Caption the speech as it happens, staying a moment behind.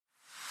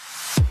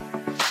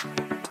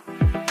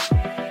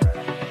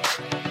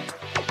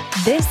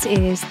This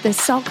is the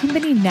Salt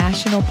Company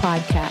National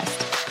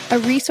Podcast, a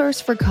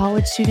resource for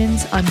college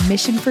students on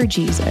mission for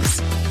Jesus.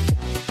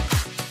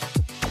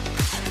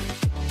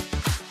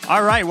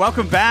 All right,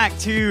 welcome back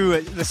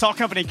to the Salt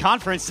Company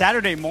Conference,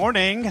 Saturday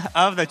morning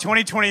of the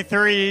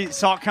 2023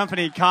 Salt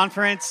Company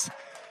Conference.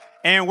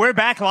 And we're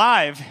back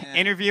live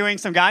interviewing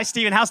some guys.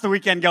 Steven, how's the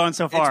weekend going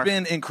so far? It's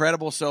been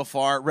incredible so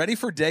far. Ready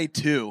for day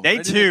two. Day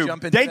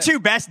two,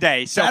 best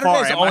day so far.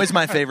 Saturday's always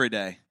my favorite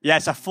day. Yeah,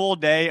 it's a full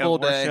day of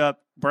worship,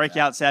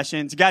 breakout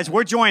sessions. Guys,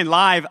 we're joined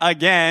live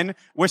again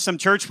with some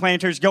church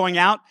planters going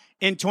out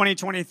in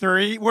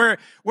 2023. We're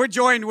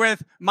joined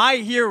with my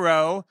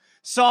hero,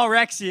 Saul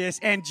Rexius,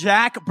 and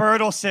Jack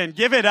Bertelson.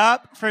 Give it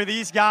up for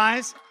these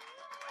guys.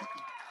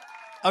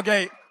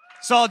 Okay,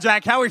 Saul,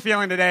 Jack, how are we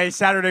feeling today,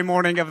 Saturday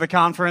morning of the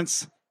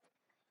conference?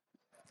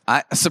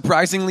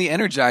 Surprisingly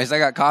energized. I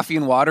got coffee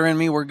and water in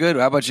me. We're good.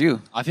 How about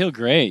you? I feel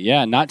great.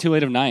 Yeah, not too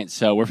late of night,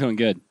 so we're feeling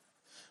good.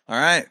 All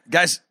right.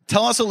 Guys,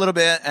 tell us a little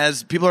bit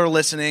as people are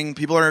listening,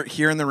 people are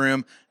here in the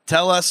room.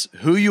 Tell us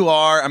who you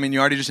are. I mean, you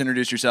already just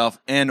introduced yourself,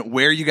 and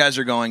where you guys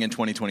are going in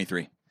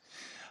 2023.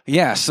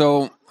 Yeah,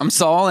 so I'm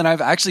Saul, and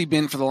I've actually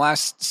been for the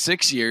last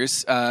 6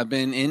 years,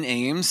 been in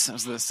Ames. I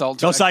was the Salt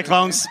Go director.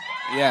 Cyclones.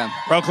 Yeah.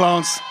 Pro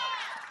Clones.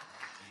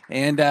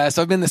 And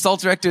so I've been the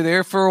Salt director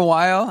there for a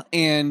while,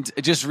 and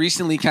just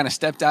recently kind of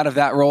stepped out of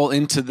that role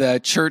into the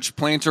church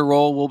planter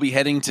role. We'll be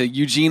heading to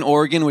Eugene,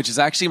 Oregon, which is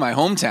actually my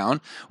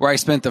hometown, where I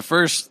spent the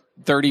first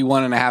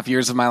 31 and a half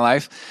years of my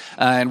life,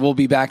 and we'll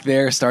be back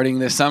there starting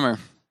this summer.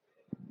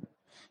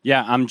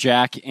 Yeah, I'm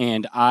Jack,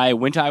 and I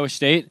went to Iowa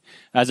State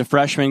as a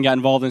freshman, got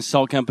involved in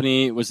Salt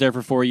Company, was there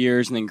for 4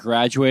 years, and then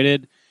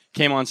graduated.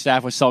 Came on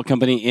staff with Salt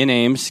Company in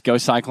Ames, Go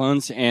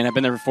Cyclones, and I've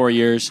been there for 4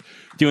 years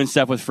doing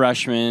stuff with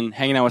freshmen,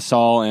 hanging out with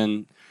Saul.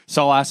 And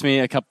Saul asked me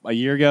a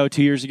year ago,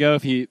 2 years ago,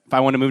 if I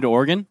wanted to move to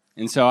Oregon,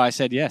 and so I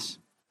said yes.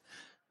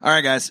 All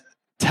right, guys.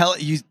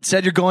 You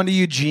said you're going to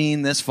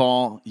Eugene this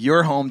fall,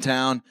 your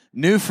hometown,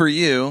 new for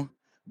you,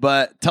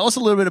 but tell us a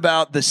little bit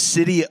about the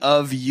city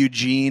of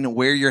Eugene,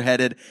 where you're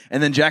headed,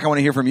 and then Jack, I want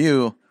to hear from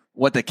you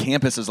what the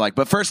campus is like.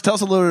 But first, tell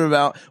us a little bit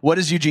about what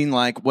is Eugene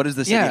like? What is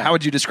the city? Yeah. How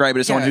would you describe it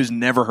as someone who's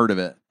never heard of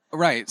it?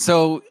 Right.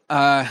 So,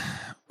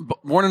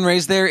 born and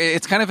raised there,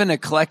 it's kind of an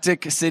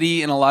eclectic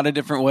city in a lot of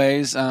different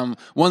ways.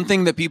 One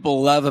thing that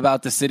people love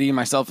about the city,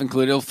 myself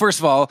included, well, first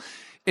of all,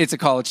 it's a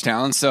college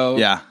town. So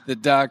the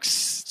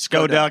Ducks,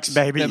 Go Ducks,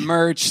 baby. The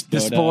merch,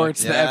 the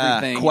sports, the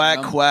everything.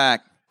 Quack,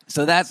 quack.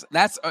 So that's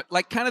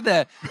like kind of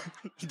the.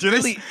 Do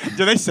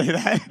they say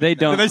that? They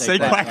don't. Do they say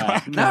that. quack,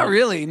 quack? Not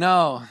really.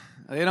 No,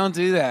 they don't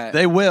do that.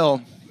 They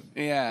will.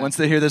 Yeah. Once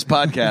they hear this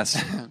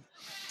podcast.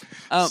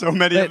 So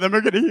many of them are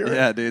going to hear it.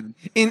 Yeah, dude.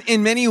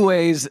 In many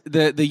ways,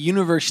 the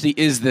university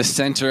is the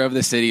center of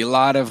the city. A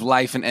lot of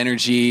life and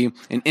energy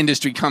and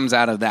industry comes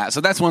out of that. So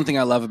that's one thing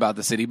I love about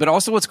the city. But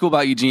also what's cool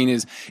about Eugene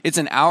is it's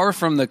an hour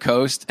from the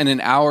coast and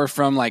an hour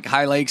from like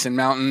high lakes and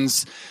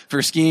mountains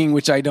for skiing,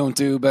 which I don't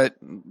do, but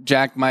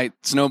Jack might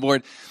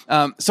snowboard.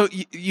 So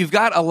you've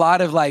got a lot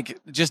of like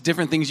just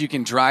different things you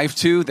can drive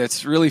to.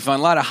 That's really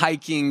fun. A lot of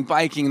hiking,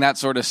 biking, that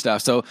sort of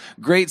stuff. So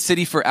great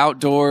city for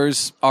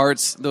outdoors,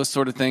 arts, those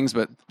sort of things.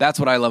 But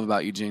that's what I love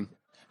about Eugene.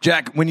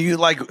 Jack, when you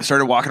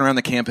started walking around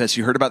the campus,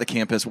 you heard about the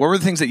campus. What were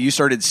the things that you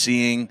started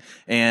seeing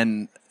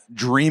and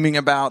dreaming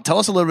about? Tell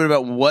us a little bit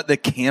about what the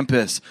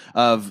campus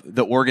of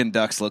the Oregon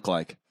Ducks look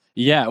like.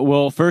 Yeah,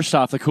 well, first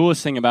off, the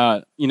coolest thing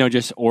about,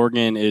 just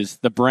Oregon is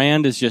the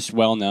brand is just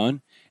well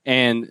known,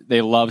 and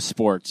they love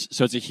sports.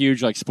 So it's a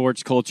huge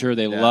sports culture.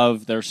 They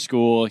love their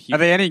school. Are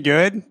they any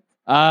good?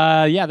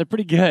 Yeah, they're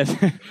pretty good.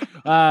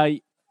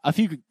 A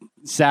few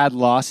sad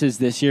losses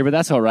this year, but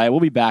that's all right. We'll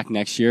be back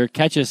next year.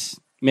 Catch us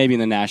maybe in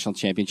the national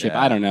championship.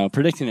 I don't know.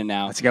 Predicting it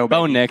now. Let's go,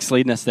 Bo baby. Nix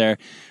leading us there.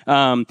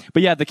 But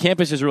yeah, the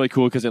campus is really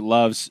cool because it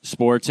loves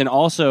sports. And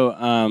also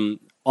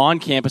on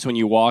campus when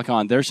you walk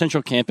on, their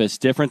central campus,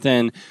 different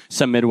than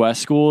some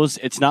Midwest schools,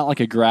 it's not like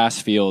a grass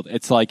field.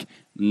 It's like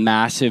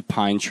massive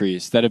pine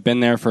trees that have been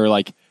there for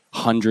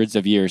hundreds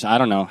of years. I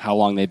don't know how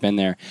long they've been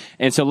there.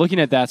 And so looking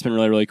at that's been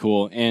really, really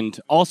cool. And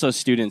also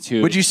students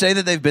who... Would you say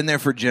that they've been there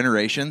for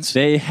generations?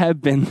 They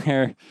have been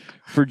there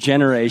for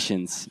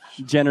generations.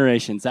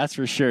 Generations, that's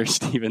for sure,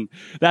 Stephen.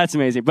 That's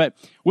amazing. But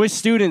with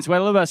students, what I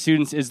love about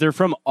students is they're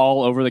from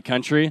all over the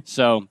country.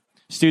 So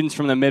students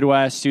from the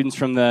Midwest, students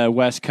from the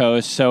West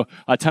Coast. So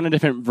a ton of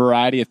different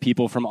variety of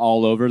people from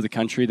all over the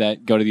country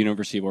that go to the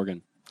University of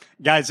Oregon.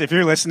 Guys, if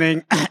you're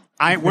listening,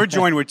 we're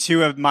joined with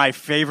two of my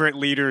favorite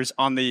leaders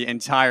on the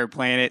entire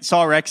planet.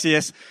 Saul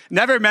Rexius,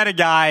 never met a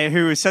guy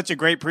who is such a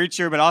great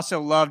preacher, but also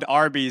loved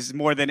Arby's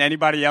more than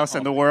anybody else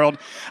in the world.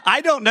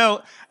 I don't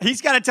know. He's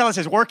got to tell us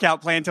his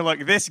workout plan to look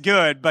this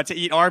good, but to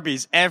eat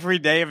Arby's every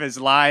day of his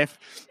life.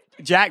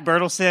 Jack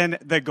Bertelson,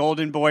 the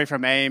golden boy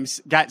from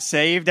Ames, got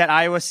saved at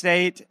Iowa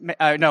State.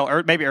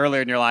 Or maybe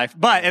earlier in your life,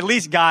 but at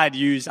least God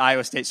used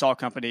Iowa State Salt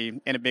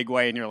Company in a big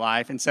way in your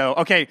life. And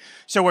so,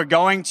 so we're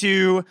going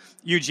to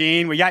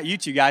Eugene. We got you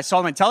two guys.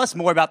 Solomon, tell us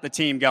more about the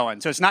team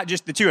going. So it's not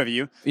just the two of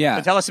you. Yeah.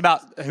 But tell us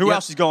about who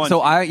else is going.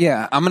 So I'm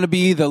going to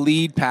be the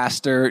lead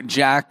pastor.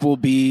 Jack will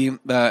be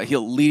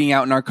he'll leading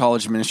out in our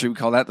college ministry. We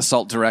call that the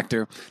Salt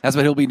Director. That's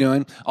what he'll be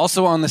doing.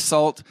 Also on the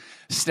Salt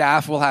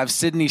staff, we'll have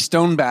Sydney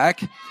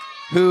Stoneback,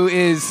 who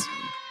is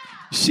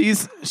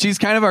she's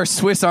kind of our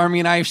Swiss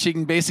Army knife. She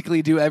can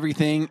basically do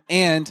everything,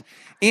 and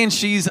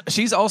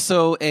she's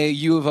also a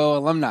U of O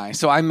alumni.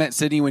 So I met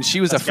Sydney when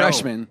she was a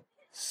freshman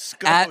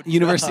at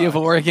University of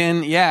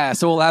Oregon. Yeah,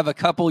 so we'll have a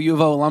couple U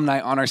of O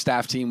alumni on our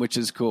staff team, which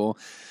is cool.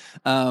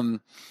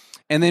 And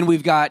then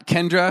we've got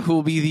Kendra, who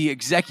will be the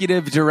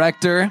executive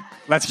director.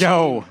 Let's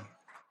go.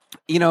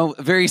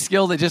 Very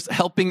skilled at just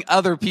helping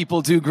other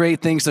people do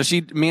great things. So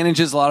she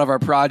manages a lot of our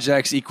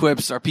projects,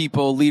 equips our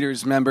people,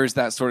 leaders, members,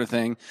 that sort of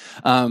thing.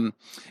 And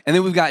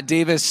then we've got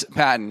Davis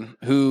Patton,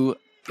 who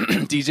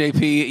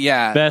DJP,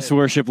 best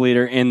worship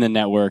leader in the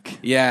network.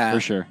 Yeah, for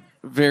sure.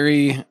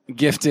 Very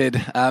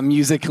gifted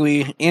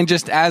musically, and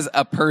just as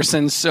a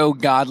person, so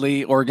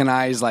godly,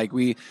 organized. Like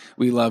we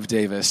love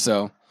Davis.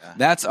 So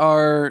that's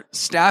our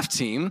staff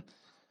team.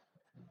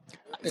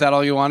 Is that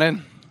all you wanted?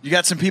 You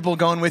got some people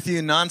going with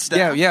you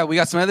nonstop? Yeah, we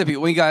got some other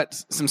people. We got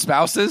some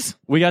spouses.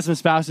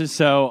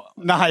 So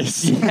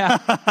nice.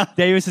 Yeah.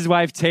 Davis's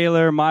wife,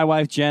 Taylor, my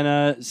wife,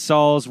 Jenna,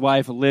 Saul's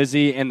wife,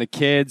 Lizzie, and the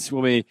kids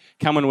will be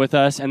coming with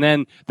us. And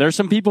then there's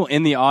some people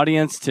in the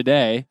audience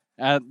today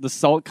at the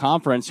SALT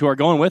conference who are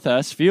going with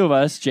us. A few of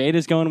us. Jade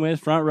is going with,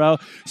 front row.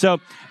 So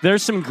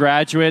there's some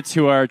graduates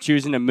who are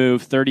choosing to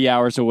move 30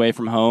 hours away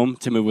from home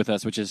to move with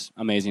us, which is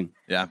amazing.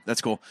 Yeah,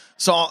 that's cool.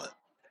 So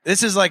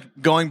this is like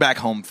going back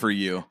home for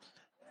you.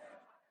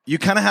 You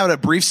kind of had a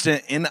brief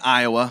stint in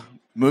Iowa,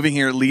 moving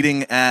here,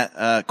 leading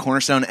at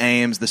Cornerstone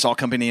Ames, the Salt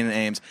Company in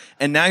Ames,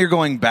 and now you're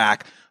going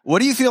back. What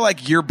do you feel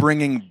like you're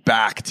bringing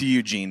back to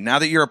Eugene now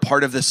that you're a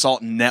part of the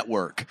Salt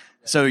Network?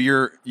 So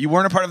you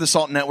weren't a part of the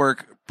Salt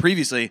Network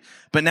previously,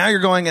 but now you're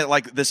going at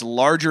like this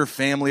larger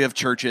family of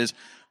churches.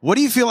 What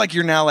do you feel like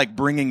you're now like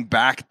bringing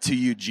back to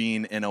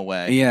Eugene in a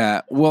way?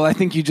 Yeah, well, I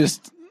think you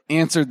just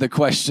answered the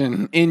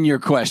question in your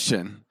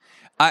question.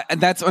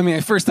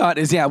 My first thought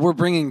is, we're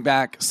bringing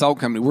back Salt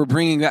Company. We're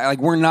bringing back, like,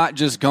 we're not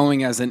just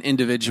going as an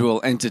individual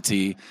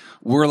entity.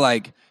 We're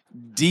like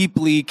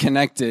deeply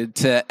connected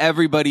to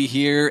everybody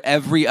here,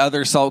 every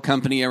other Salt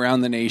Company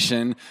around the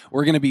nation.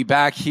 We're going to be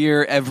back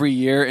here every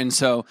year. And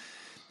so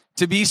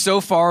to be so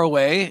far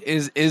away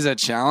is a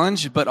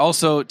challenge, but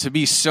also to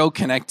be so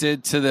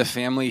connected to the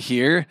family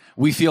here,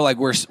 we feel like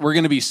we're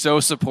going to be so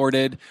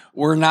supported.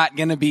 We're not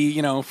going to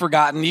be,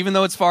 forgotten, even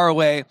though it's far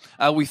away.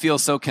 We feel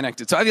so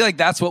connected. So I feel like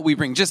that's what we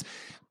bring. Just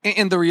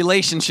and the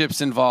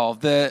relationships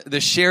involved, the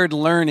shared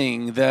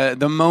learning,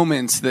 the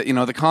moments,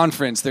 the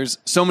conference. There's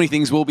so many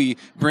things we'll be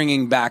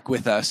bringing back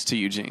with us to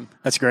Eugene.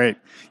 That's great.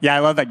 Yeah, I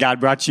love that God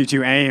brought you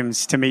to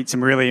Ames to meet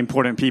some really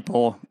important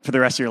people for the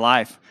rest of your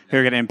life who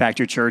are going to impact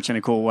your church in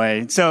a cool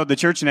way. So the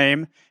church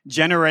name,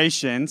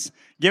 Generations.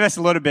 Give us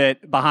a little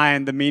bit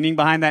behind the meaning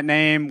behind that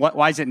name.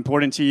 Why is it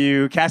important to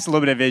you? Cast a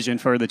little bit of vision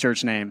for the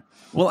church name.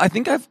 Well, I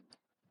think I've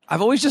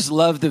always just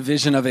loved the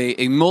vision of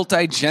a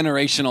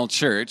multi-generational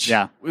church.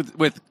 Yeah.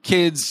 With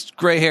kids,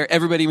 gray hair,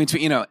 everybody in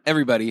between,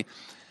 everybody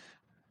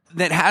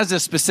that has a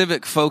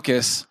specific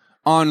focus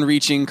on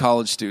reaching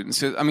college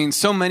students. I mean,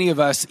 so many of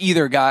us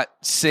either got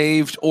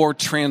saved or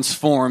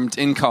transformed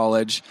in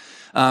college.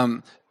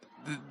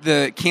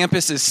 The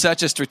campus is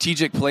such a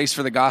strategic place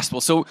for the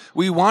gospel. So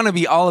we want to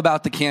be all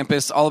about the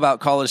campus, all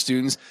about college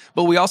students,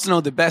 but we also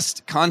know the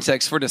best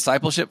context for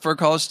discipleship for a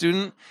college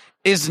student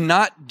is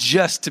not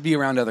just to be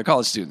around other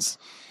college students,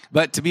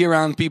 but to be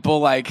around people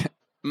like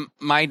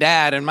my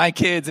dad and my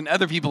kids and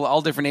other people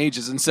all different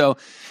ages. And so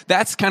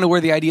that's kind of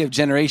where the idea of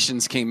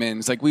generations came in.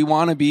 It's like we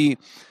want to be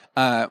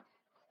a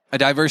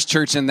diverse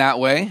church in that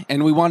way,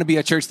 and we want to be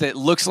a church that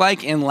looks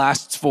like and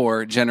lasts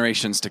for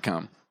generations to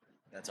come.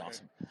 That's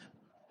awesome.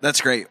 That's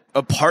great.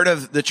 A part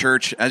of the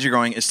church, as you're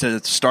going, is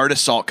to start a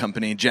salt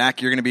company. Jack,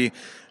 you're going to be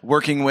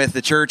working with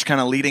the church, kind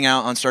of leading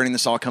out on starting the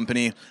salt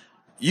company.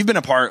 You've been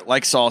a part,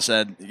 like Saul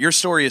said, your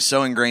story is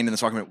so ingrained in the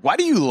salt company. Why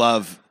do you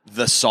love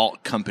the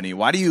salt company?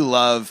 Why do you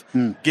love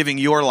giving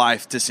your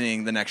life to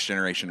seeing the next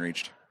generation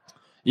reached?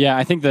 Yeah,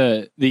 I think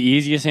the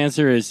easiest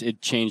answer is it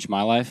changed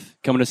my life.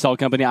 Coming to Salt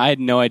Company, I had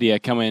no idea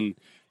coming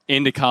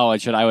into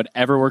college that I would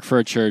ever work for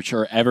a church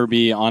or ever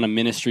be on a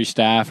ministry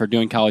staff or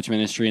doing college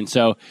ministry. And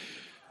so,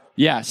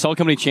 yeah, Salt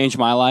Company changed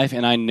my life,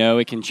 and I know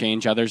it can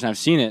change others. And I've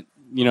seen it,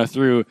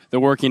 through the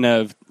working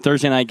of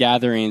Thursday night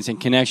gatherings and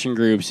connection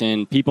groups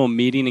and people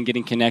meeting and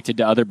getting connected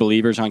to other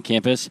believers on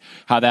campus,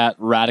 how that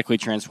radically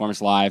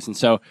transforms lives. And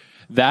so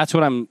that's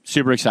what I'm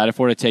super excited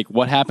for, to take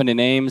what happened in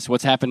Ames,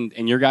 what's happened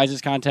in your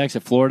guys' context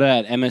at Florida,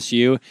 at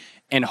MSU,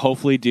 and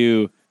hopefully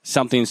do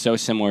something so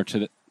similar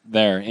to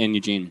there in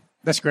Eugene.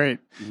 That's great.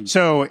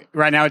 So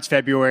right now it's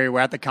February. We're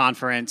at the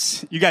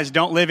conference. You guys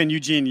don't live in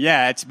Eugene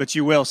yet, but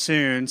you will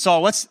soon.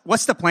 Saul,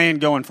 what's the plan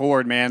going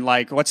forward, man?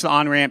 Like, what's the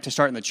on-ramp to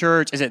starting the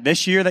church? Is it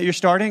this year that you're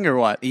starting or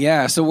what?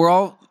 Yeah, so we're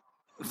all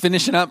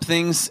finishing up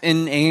things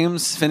in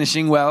Ames,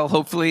 finishing well,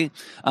 hopefully.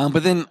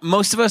 But then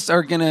most of us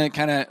are going to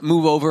kind of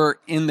move over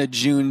in the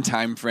June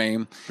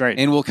timeframe. Great.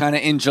 And we'll kind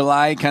of in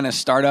July kind of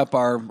start up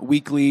our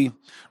weekly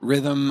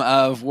rhythm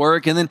of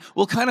work. And then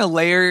we'll kind of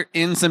layer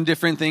in some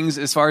different things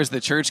as far as the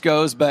church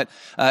goes. But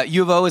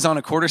U of O is on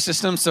a quarter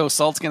system, so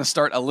Salt's going to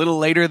start a little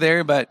later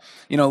there. But,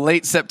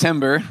 late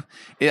September,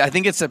 I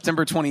think it's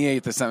September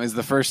 28th or something, is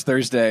the first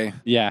Thursday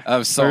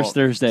of Salt. First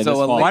Thursday.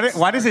 So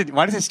why does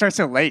it start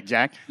so late,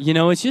 Jack?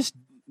 It's just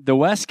the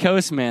West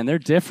Coast, man, they're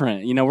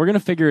different. We're going to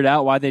figure it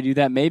out why they do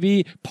that.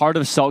 Maybe part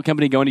of Salt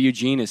Company going to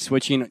Eugene is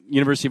switching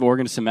University of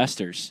Oregon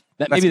semesters.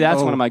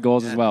 That's one of my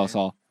goals as well,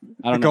 Saul.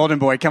 I don't know. Golden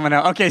Boy coming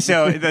out. Okay,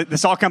 so the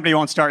Salt Company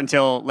won't start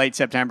until late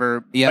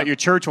September, but your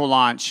church will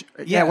launch.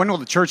 Yeah, when will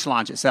the church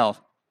launch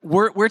itself?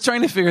 We're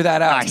trying to figure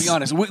that out. Nice. To be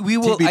honest, we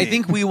will. TBD. I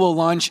think we will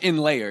launch in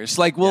layers.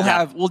 Like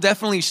we'll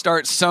definitely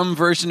start some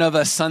version of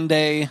a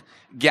Sunday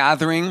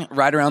gathering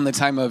right around the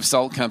time of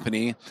Salt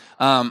Company.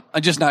 I'm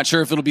just not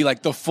sure if it'll be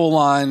like the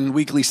full-on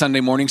weekly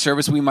Sunday morning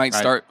service. We might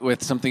start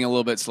with something a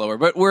little bit slower,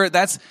 but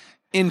that's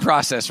in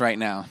process right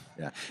now.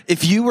 Yeah.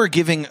 If you were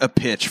giving a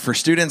pitch for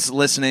students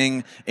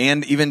listening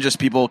and even just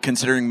people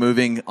considering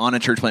moving on a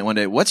church plant one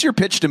day, what's your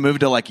pitch to move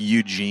to like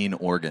Eugene,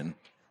 Oregon?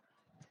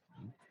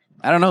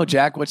 I don't know,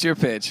 Jack. What's your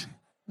pitch?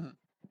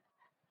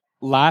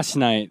 Last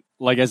night,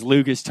 like as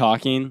Luke is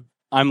talking,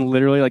 I'm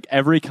literally like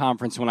every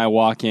conference when I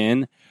walk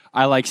in,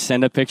 I like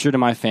send a picture to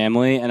my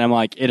family and I'm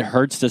like, it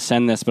hurts to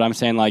send this, but I'm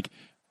saying like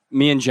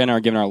me and Jenna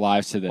are giving our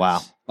lives to this.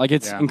 Wow. Like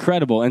it's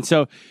incredible. And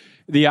so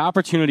the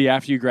opportunity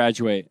after you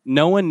graduate,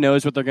 no one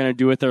knows what they're going to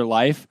do with their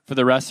life for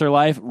the rest of their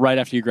life right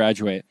after you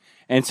graduate.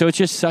 And so it's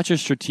just such a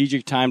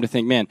strategic time to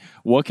think, man,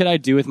 what could I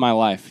do with my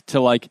life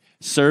to like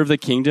serve the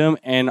kingdom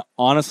and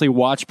honestly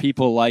watch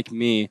people like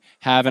me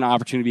have an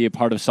opportunity to be a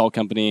part of Salt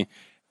Company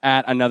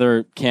at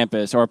another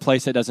campus or a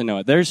place that doesn't know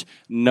it. There's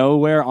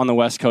nowhere on the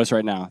West Coast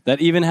right now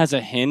that even has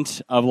a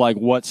hint of like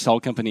what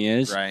Salt Company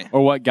is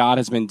or what God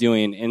has been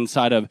doing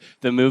inside of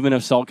the movement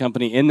of Salt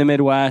Company in the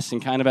Midwest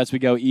and kind of as we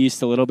go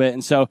east a little bit.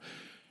 And so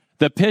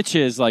the pitch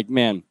is like,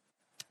 man,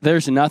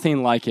 there's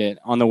nothing like it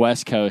on the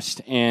West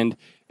Coast. And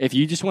if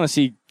you just want to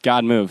see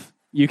God move,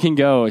 you can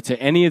go to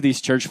any of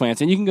these church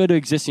plants and you can go to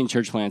existing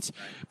church plants.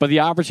 But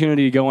the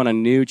opportunity to go on a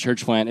new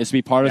church plant is to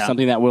be part of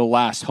something that will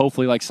last,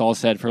 hopefully, like Saul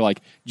said, for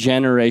like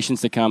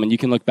generations to come. And you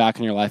can look back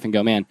on your life and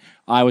go, man,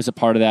 I was a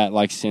part of that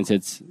like since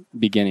its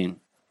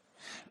beginning.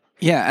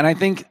 Yeah, and I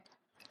think,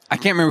 I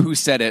can't remember who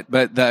said it,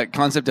 but the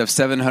concept of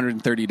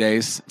 730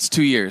 days, it's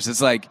 2 years.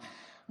 It's like,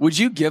 would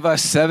you give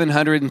us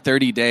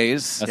 730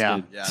 days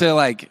to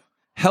like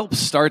help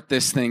start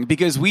this thing?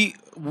 Because we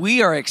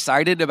are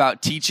excited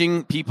about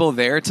teaching people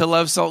there to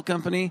love Salt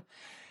Company.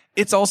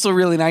 It's also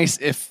really nice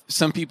if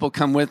some people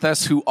come with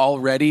us who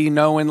already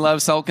know and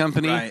love Salt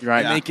Company. Right.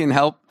 And they can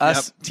help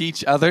us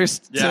teach others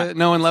to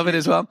know and love it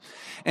as well.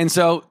 And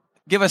so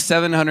give us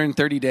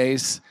 730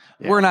 days.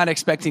 Yeah. We're not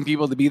expecting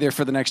people to be there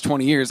for the next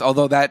 20 years,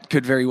 although that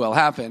could very well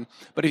happen.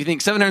 But if you think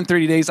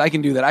 730 days, I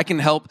can do that. I can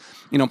help,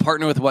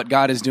 partner with what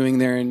God is doing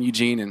there in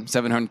Eugene in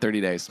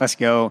 730 days. Let's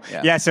go.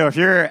 Yeah. So if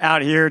you're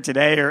out here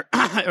today or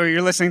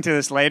you're listening to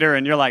this later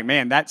and you're like,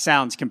 man, that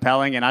sounds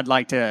compelling and I'd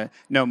like to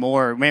know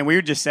more, man, we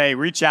would just say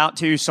reach out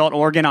to Salt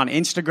Oregon on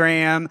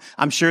Instagram.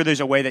 I'm sure there's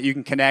a way that you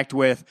can connect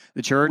with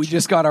the church. We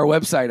just got our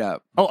website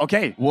up. Oh,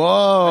 okay.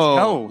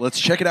 Whoa. Let's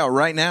check it out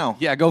right now.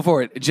 Yeah, go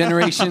for it.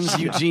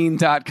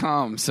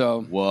 GenerationsEugene.com.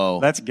 So whoa.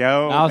 Let's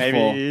go,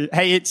 baby.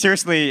 Hey,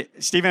 seriously,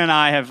 Stephen and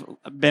I have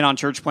been on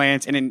church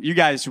plants, and you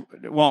guys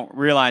won't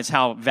realize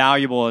how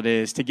valuable it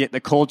is to get the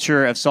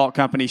culture of Salt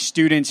Company,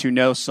 students who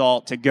know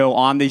Salt, to go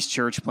on these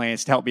church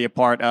plants to help be a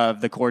part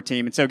of the core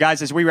team. And so,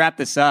 guys, as we wrap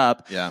this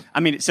up,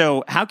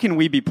 so how can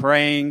we be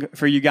praying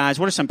for you guys?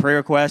 What are some prayer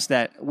requests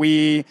that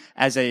we,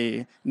 as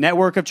a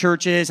network of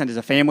churches and as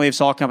a family of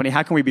Salt Company,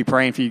 how can we be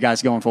praying for you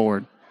guys going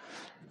forward?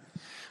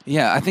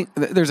 Yeah, I think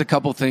there's a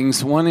couple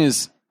things. One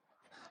is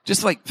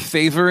just like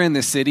favor in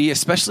the city,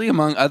 especially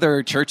among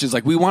other churches.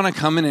 Like we want to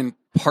come in and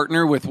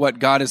partner with what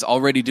God is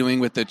already doing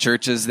with the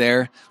churches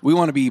there. We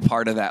want to be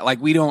part of that.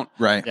 Like we don't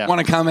want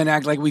to come and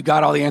act like we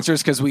got all the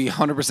answers, because we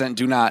 100%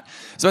 do not.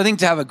 So I think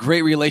to have a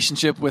great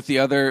relationship with the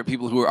other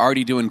people who are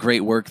already doing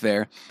great work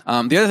there. The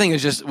other thing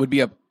is just would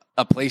be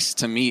a place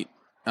to meet.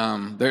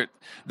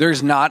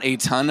 There's not a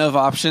ton of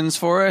options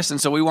for us,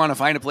 and so we want to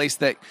find a place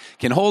that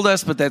can hold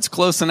us, but that's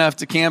close enough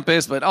to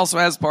campus, but also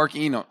has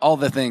parking, all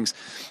the things.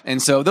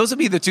 And so those would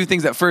be the two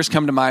things that first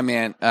come to my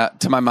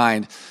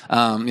mind.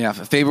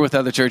 Favor with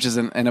other churches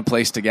and a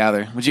place to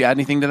gather. Would you add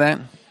anything to that?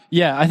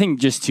 Yeah, I think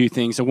just two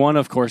things. So one,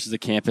 of course, is the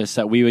campus,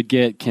 that we would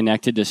get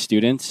connected to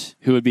students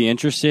who would be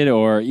interested,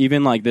 or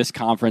even like this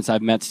conference,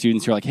 I've met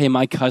students who are like, hey,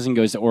 my cousin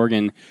goes to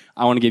Oregon.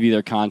 I want to give you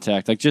their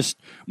contact. Like just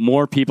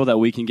more people that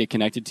we can get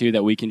connected to,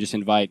 that we can just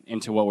invite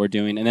into what we're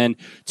doing. And then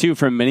two,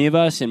 for many of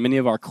us and many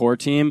of our core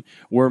team,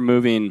 we're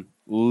moving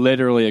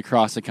literally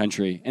across the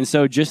country. And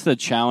so just the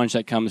challenge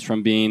that comes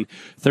from being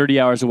 30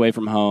 hours away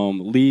from home,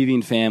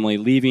 leaving family,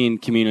 leaving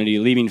community,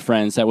 leaving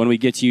friends, that when we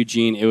get to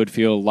Eugene, it would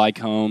feel like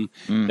home,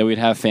 that we'd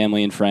have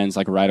family and friends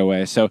like right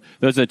away. So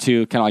those are the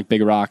two kind of like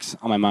big rocks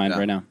on my mind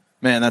right now.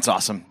 Man, that's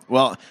awesome.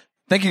 Well,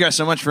 thank you guys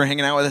so much for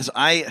hanging out with us.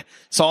 I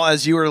saw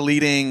as you were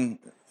leading,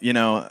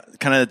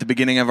 kind of at the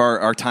beginning of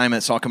our time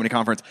at Salt Company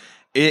Conference,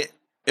 it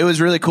was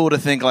really cool to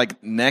think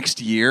like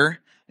next year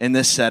in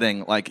this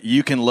setting, like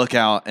you can look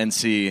out and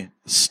see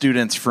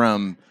students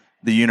from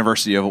the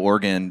University of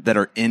Oregon that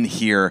are in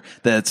here,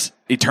 that's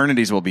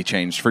eternities will be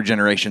changed for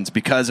generations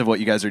because of what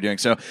you guys are doing.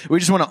 So we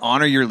just want to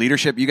honor your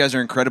leadership. You guys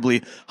are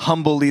incredibly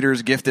humble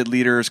leaders, gifted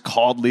leaders,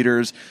 called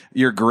leaders.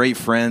 You're great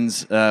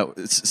friends.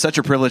 It's such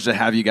a privilege to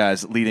have you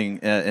guys leading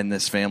in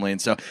this family.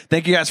 And so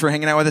thank you guys for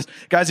hanging out with us.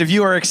 Guys, if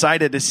you are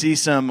excited to see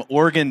some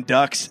Oregon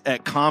Ducks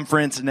at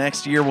conference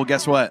next year, well,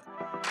 guess what?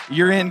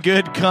 You're in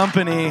good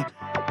company.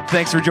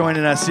 Thanks for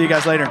joining us. See you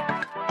guys later.